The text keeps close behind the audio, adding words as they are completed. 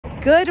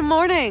Good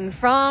morning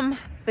from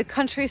the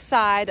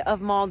countryside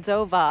of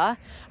Moldova.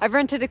 I've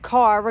rented a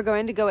car. We're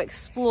going to go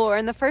explore,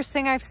 and the first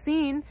thing I've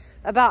seen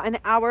about an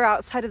hour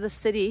outside of the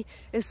city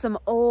is some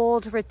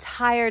old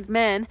retired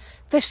men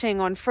fishing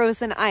on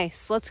frozen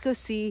ice. Let's go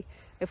see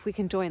if we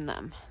can join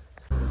them.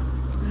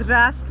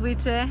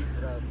 Здравствуйте.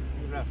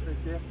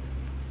 Здравствуйте.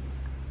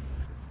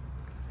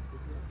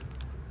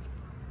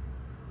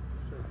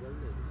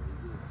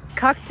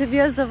 Как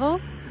тебя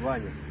зовут?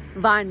 Ваня.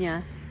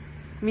 Ваня.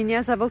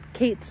 Меня зовут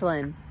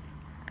Кейтлин.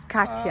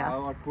 Катя.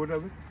 А откуда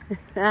вы?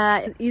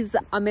 Из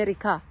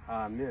Америки.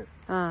 Нет.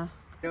 Я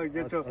От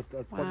где-то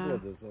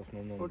погоды в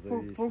основном от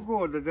зависит.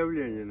 погода,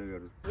 давление,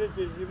 наверное.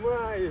 Эти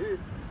зима и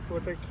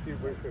вот такие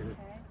большие.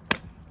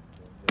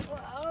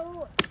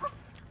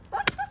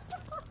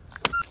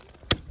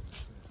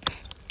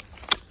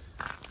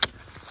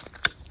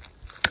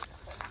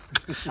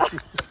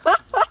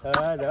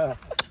 Да.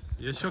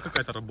 Еще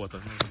какая-то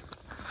работа.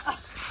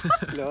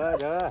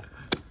 Да.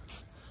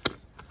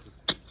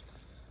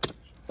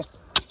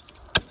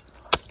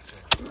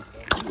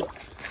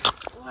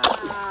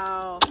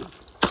 Вау.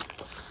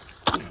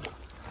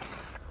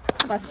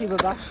 Спасибо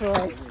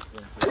большое.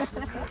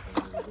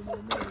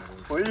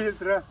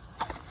 Пол-литра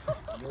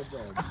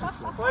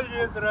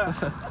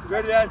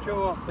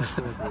горячего.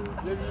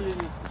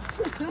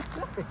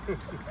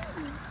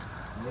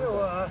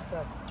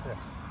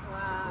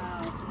 Вау.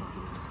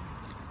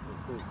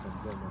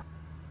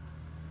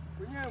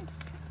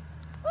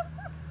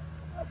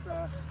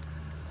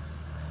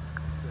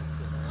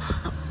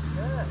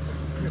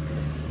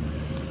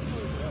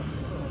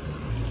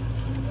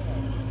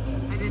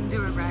 I didn't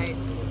do it right.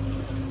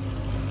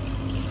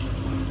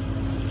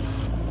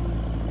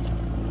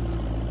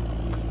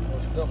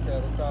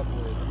 Легкая рука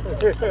будет.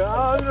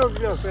 Вдруг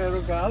легкая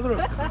рука,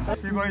 вдруг.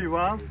 Спасибо и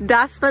вам.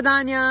 До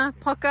свидания.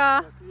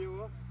 Пока.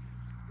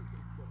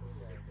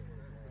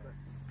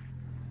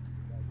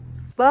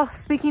 Well,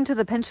 speaking to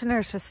the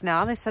pensioners just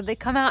now, they said they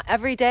come out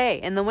every day.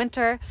 In the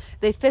winter,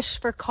 they fish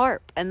for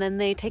carp and then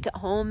they take it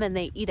home and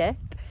they eat it.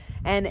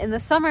 And in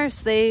the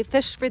summers, they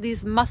fish for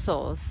these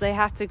mussels. They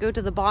have to go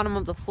to the bottom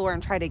of the floor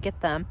and try to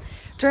get them.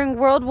 During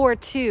World War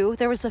II,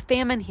 there was a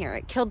famine here.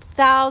 It killed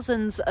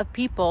thousands of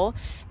people,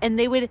 and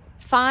they would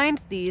find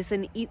these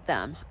and eat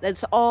them.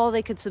 That's all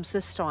they could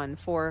subsist on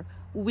for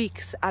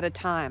weeks at a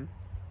time.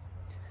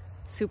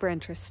 Super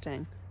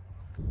interesting.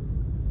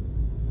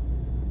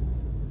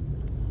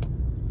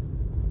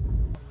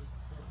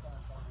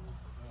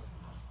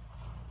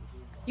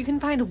 You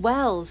can find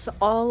wells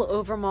all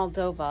over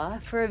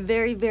Moldova. For a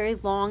very, very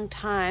long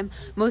time,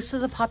 most of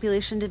the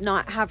population did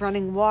not have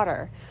running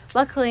water.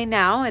 Luckily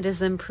now it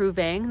is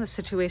improving. The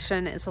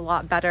situation is a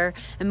lot better,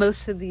 and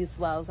most of these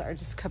wells are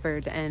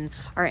discovered and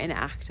are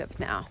inactive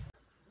now.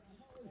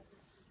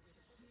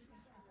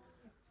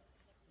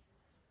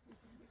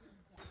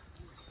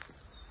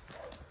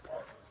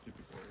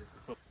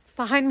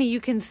 Behind me, you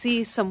can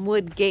see some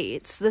wood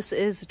gates. This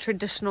is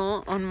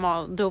traditional on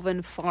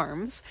Moldovan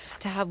farms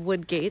to have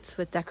wood gates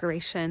with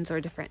decorations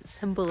or different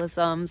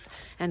symbolisms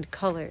and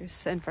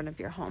colors in front of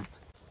your home.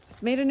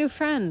 Made a new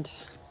friend.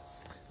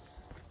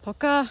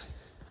 Poka,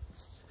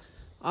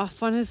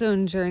 off on his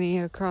own journey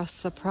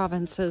across the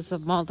provinces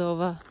of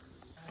Moldova.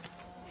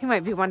 You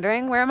might be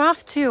wondering where I'm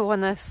off to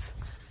on this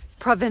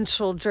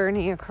provincial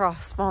journey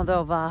across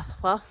Moldova.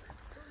 Well,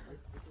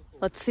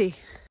 let's see.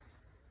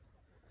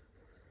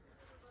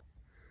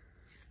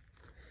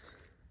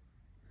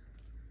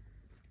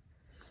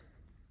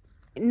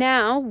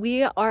 Now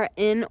we are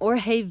in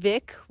Orhei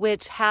Vec,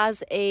 which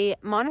has a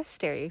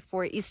monastery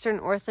for Eastern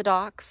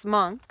Orthodox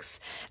monks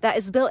that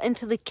is built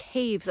into the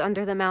caves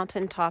under the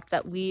mountaintop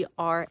that we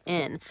are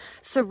in.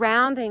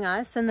 Surrounding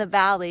us in the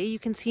valley, you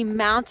can see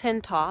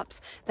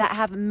mountaintops that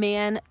have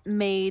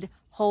man-made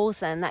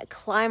holes in that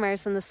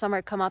climbers in the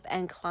summer come up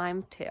and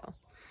climb to.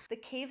 The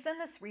caves in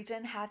this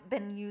region have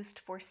been used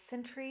for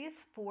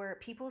centuries for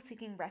people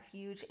seeking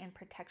refuge and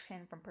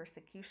protection from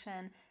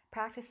persecution,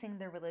 practicing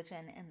their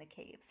religion in the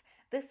caves.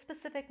 This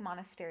specific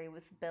monastery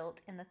was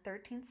built in the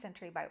 13th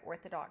century by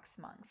Orthodox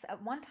monks.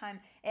 At one time,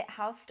 it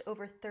housed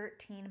over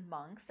 13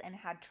 monks and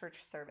had church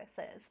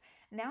services.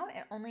 Now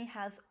it only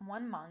has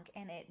one monk,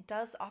 and it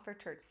does offer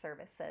church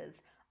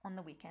services on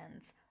the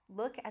weekends.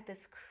 Look at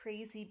this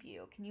crazy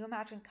view. Can you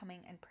imagine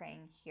coming and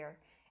praying here?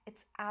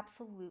 It's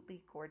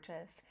absolutely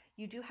gorgeous.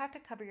 You do have to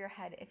cover your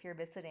head if you're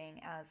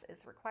visiting, as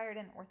is required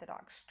in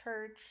Orthodox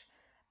church,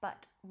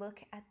 but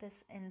look at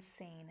this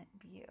insane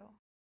view.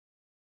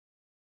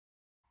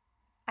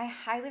 I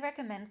highly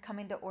recommend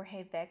coming to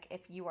Orhei Vec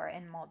if you are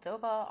in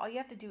Moldova. All you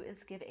have to do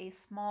is give a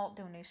small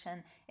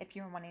donation if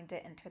you're wanting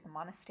to enter the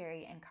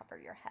monastery and cover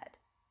your head.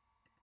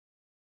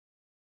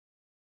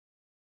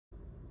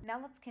 Now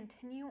let's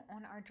continue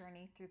on our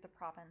journey through the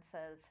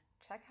provinces.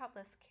 Check out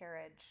this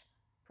carriage.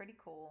 Pretty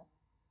cool.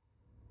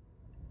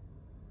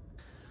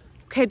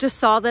 Okay, just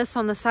saw this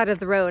on the side of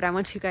the road. I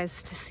want you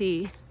guys to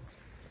see.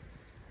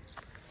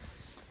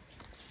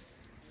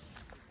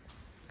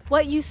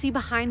 What you see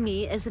behind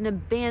me is an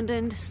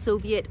abandoned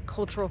Soviet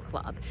cultural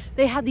club.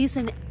 They had these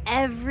in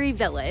every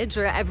village,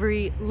 or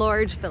every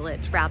large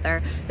village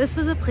rather, this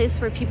was a place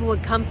where people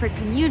would come for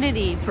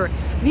community, for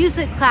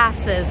music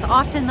classes.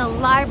 Often the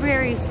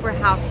libraries were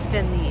housed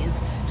in these.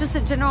 Just a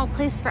general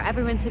place for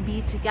everyone to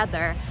be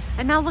together.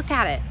 And now look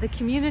at it. The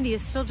community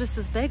is still just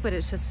as big, but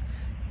it's just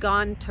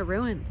gone to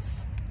ruins.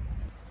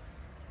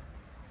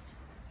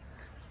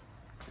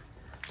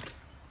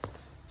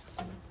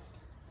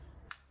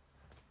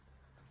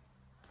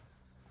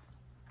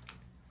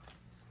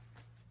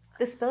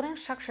 This building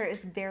structure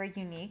is very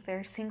unique. There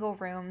are single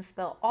rooms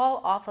built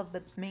all off of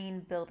the main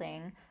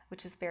building,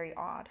 which is very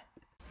odd.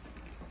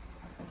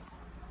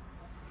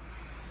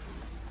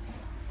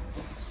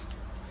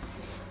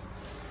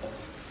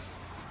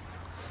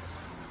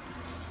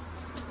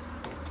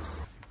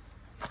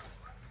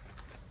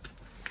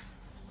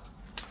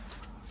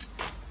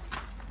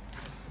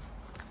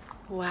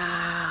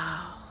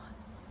 Wow.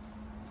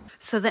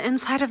 So the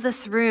inside of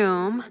this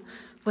room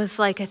was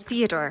like a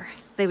theater.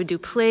 They would do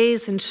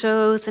plays and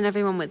shows and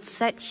everyone would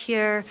sit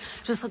here.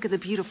 Just look at the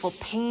beautiful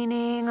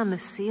painting on the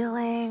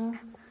ceiling.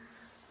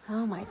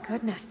 Oh my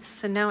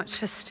goodness. And now it's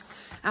just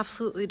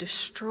absolutely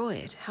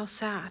destroyed. How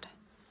sad.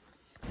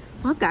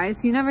 Well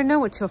guys, you never know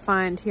what you'll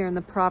find here in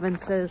the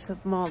provinces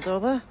of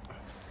Moldova.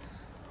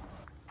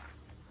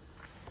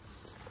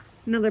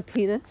 Another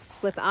penis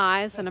with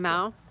eyes and a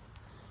mouth.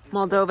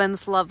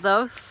 Moldovans love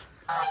those.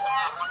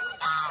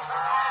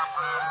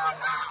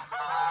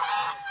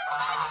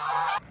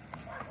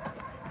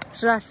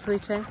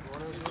 Здравствуйте.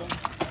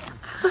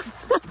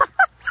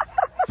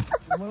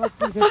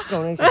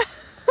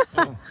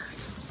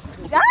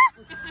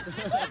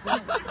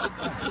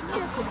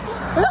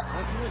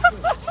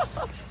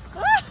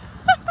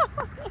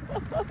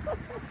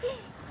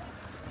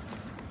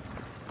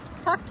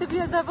 Как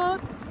тебя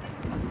зовут?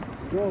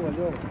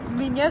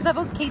 Меня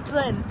зовут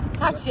Кейтлин.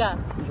 Катя.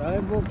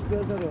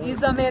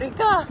 Из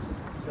Америки.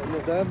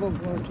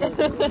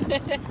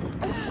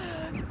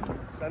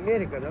 С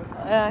Америки,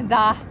 да?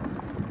 Да.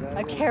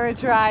 A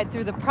carriage ride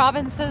through the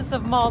provinces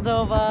of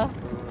Moldova.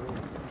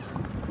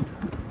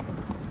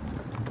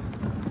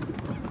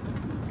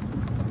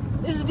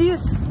 Is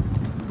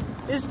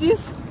this,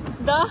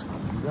 да?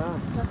 Да.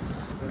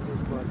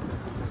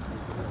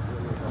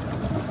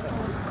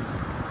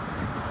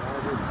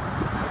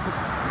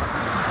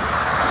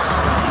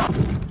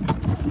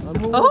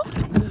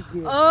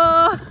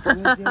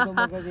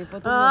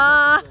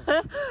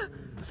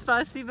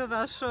 Спасибо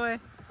большое.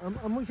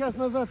 А мы сейчас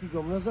назад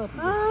идем, назад.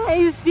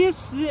 И здесь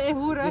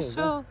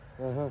хорошо.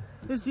 Ага.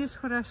 Здесь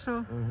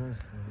хорошо.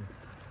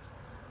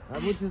 А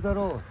будьте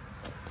здоровы.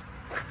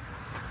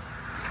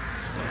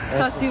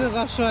 Спасибо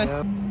большое.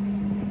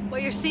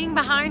 What you're seeing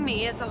behind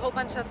me is a whole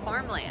bunch of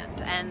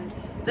farmland, and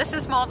this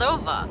is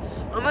Moldova.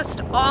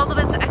 Almost all of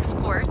its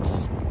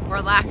exports, or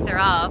lack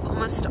thereof,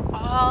 almost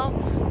all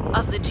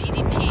of the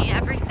GDP,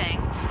 everything,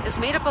 is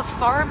made up of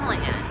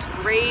farmland.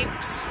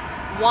 Grapes,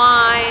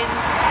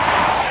 wines,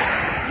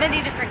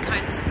 many different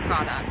kinds of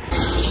products.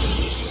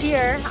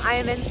 Here I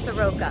am in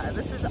Saroca.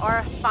 This is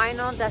our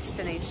final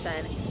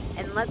destination,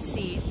 and let's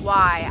see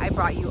why I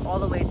brought you all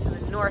the way to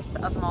the north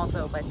of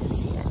Moldova to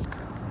see it.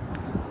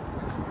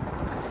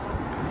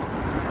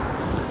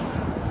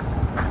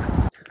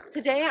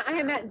 Today I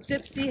am at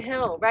Gypsy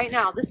Hill right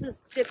now. This is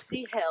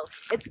Gypsy Hill.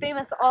 It's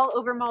famous all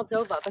over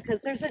Moldova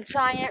because there's a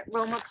giant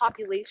Roma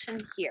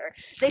population here.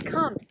 They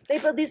come, they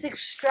build these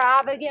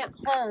extravagant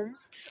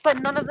homes,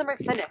 but none of them are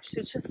finished.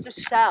 It's just a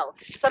shell.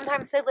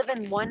 Sometimes they live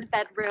in one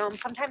bedroom.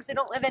 Sometimes they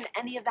don't live in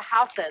any of the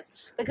houses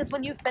because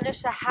when you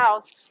finish a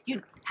house,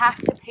 you have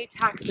to pay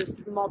taxes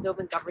to the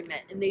Moldovan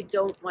government, and they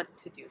don't want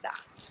to do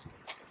that.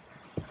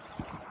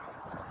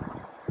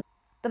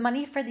 The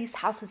money for these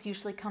houses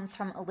usually comes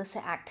from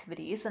illicit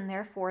activities, and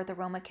therefore the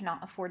Roma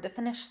cannot afford to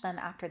finish them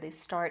after they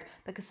start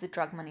because the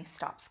drug money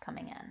stops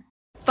coming in.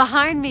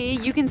 Behind me,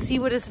 you can see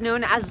what is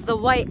known as the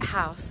White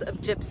House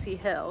of Gypsy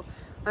Hill.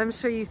 I'm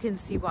sure you can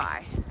see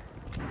why.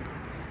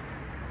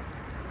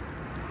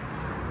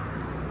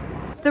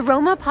 The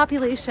Roma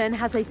population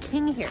has a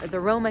king here, the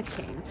Roma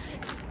king.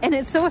 And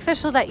it's so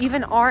official that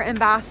even our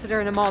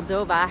ambassador in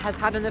Moldova has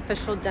had an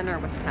official dinner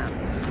with him.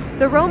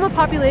 The Roma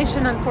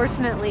population,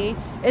 unfortunately,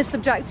 is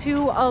subject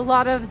to a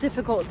lot of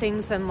difficult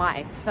things in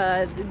life.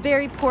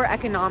 Very poor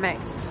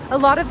economics. A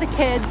lot of the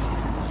kids,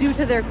 due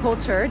to their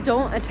culture,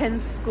 don't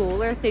attend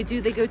school, or if they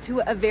do, they go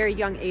to a very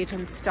young age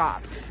and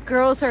stop.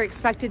 Girls are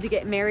expected to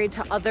get married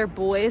to other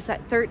boys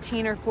at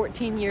 13 or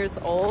 14 years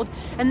old,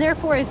 and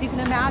therefore, as you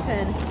can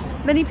imagine,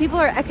 many people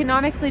are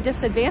economically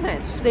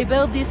disadvantaged. They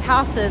build these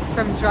houses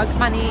from drug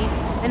money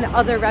and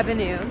other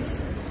revenues.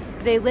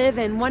 They live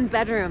in one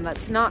bedroom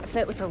that's not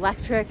fit with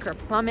electric or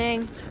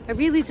plumbing. A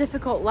really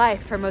difficult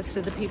life for most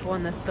of the people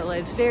in this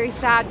village. Very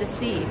sad to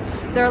see.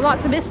 There are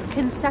lots of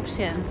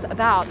misconceptions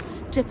about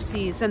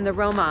gypsies and the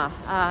Roma.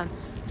 I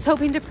was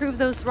hoping to prove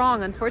those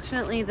wrong.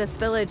 Unfortunately, this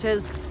village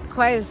is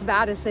quite as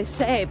bad as they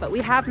say, but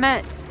we have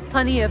met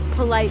plenty of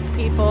polite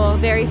people,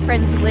 very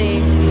friendly.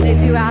 They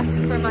do ask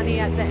for money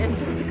at the end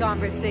of the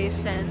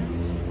conversation,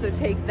 so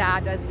take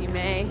that as you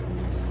may.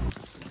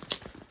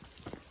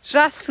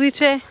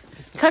 Здравствуйте.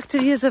 Как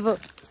тебя зовут?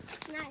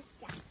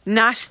 Настя.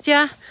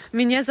 Настя.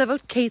 Меня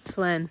зовут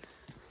Кейтлин.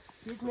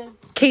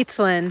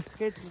 Кейтлин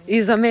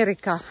из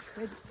Америки.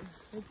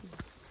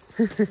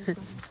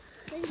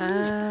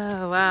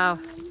 Oh, wow.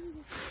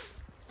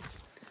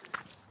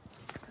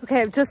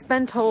 Okay, I've just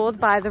been told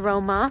by the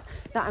Roma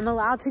that I'm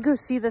allowed to go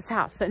see this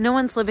house, that no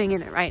one's living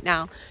in it right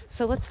now.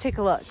 So let's take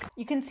a look.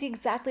 You can see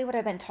exactly what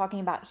I've been talking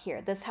about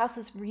here. This house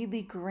is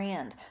really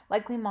grand,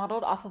 likely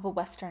modeled off of a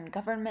Western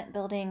government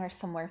building or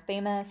somewhere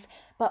famous,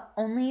 but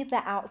only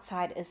the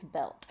outside is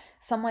built.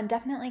 Someone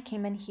definitely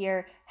came in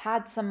here,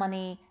 had some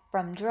money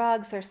from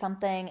drugs or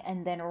something,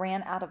 and then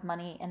ran out of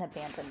money and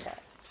abandoned it.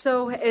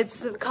 So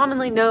it's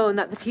commonly known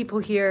that the people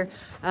here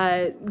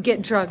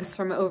get drugs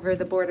from over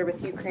the border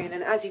with Ukraine.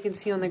 And as you can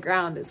see on the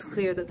ground, it's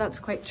clear that that's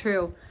quite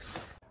true.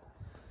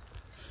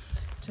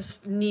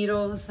 Just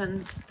needles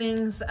and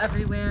things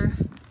everywhere.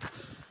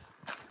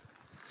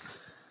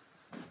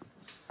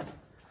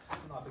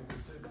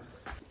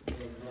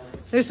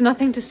 There's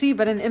nothing to see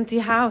but an empty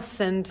house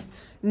and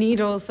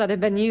needles that have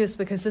been used,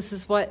 because this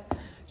is what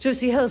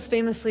Gypsy Hill is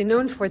famously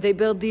known for. They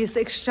build these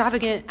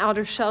extravagant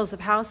outer shells of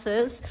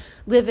houses,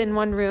 live in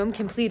one room,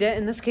 complete it.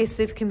 In this case,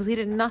 they've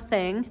completed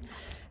nothing,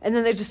 and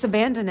then they just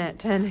abandon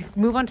it and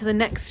move on to the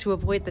next to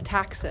avoid the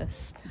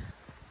taxes.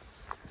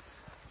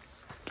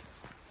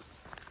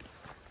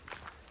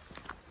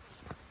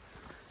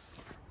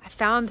 I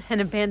found an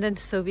abandoned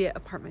Soviet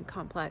apartment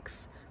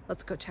complex.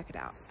 Let's go check it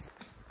out.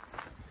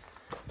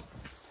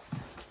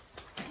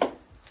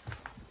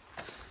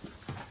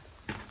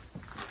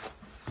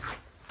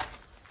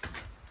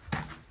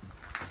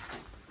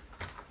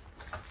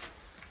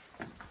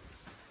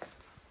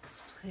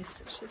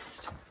 Place, it's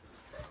just, you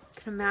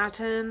can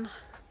imagine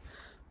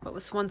what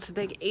was once a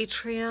big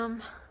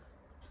atrium.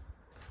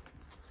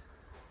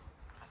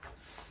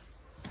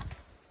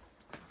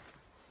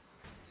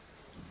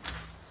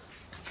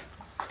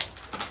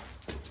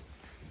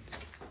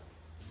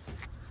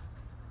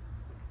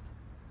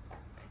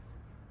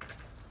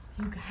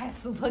 You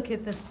guys, look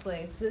at this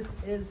place. This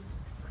is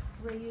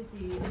crazy.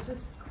 It's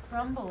just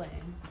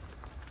crumbling.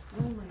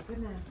 Oh my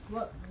goodness,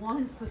 what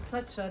once was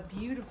such a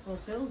beautiful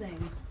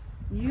building,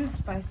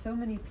 used by so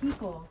many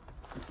people,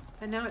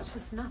 and now it's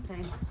just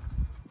nothing.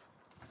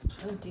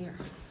 Oh dear.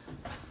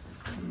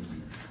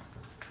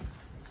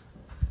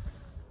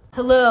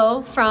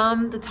 Hello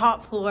from the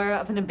top floor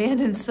of an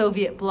abandoned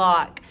Soviet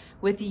block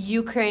with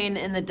Ukraine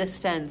in the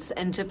distance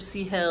and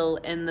Gypsy Hill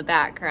in the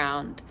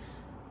background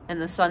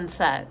and the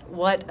sunset.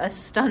 What a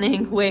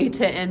stunning way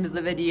to end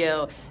the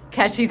video.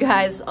 Catch you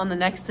guys on the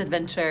next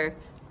adventure.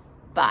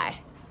 Bye.